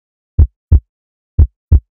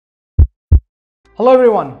Hello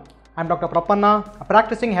everyone, I am Dr. Prapanna, a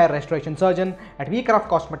practicing hair restoration surgeon at V-Craft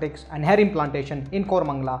Cosmetics and Hair Implantation in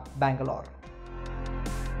Koramangala, Bangalore.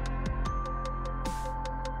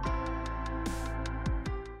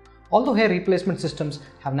 Although hair replacement systems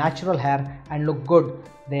have natural hair and look good,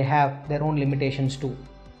 they have their own limitations too.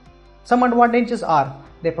 Some advantages are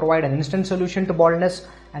they provide an instant solution to baldness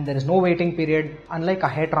and there is no waiting period, unlike a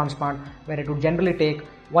hair transplant where it would generally take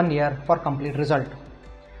 1 year for complete result.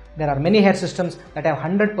 There are many hair systems that have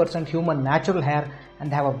 100% human natural hair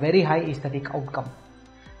and they have a very high aesthetic outcome.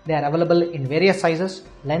 They are available in various sizes,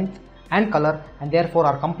 length and color and therefore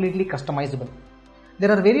are completely customizable.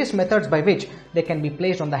 There are various methods by which they can be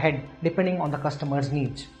placed on the head depending on the customer's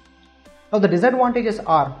needs. Now the disadvantages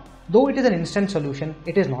are, though it is an instant solution,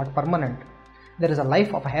 it is not permanent. There is a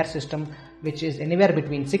life of a hair system which is anywhere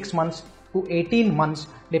between 6 months to 18 months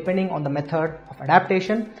depending on the method of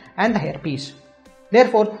adaptation and the hair piece.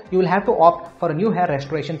 Therefore, you will have to opt for a new hair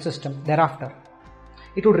restoration system thereafter.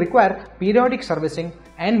 It would require periodic servicing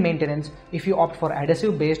and maintenance if you opt for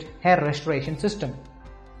adhesive based hair restoration system.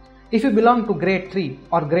 If you belong to grade 3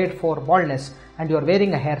 or grade 4 baldness and you are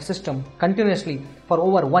wearing a hair system continuously for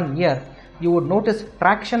over 1 year, you would notice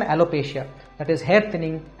traction alopecia, that is hair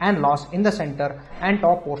thinning and loss in the center and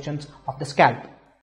top portions of the scalp.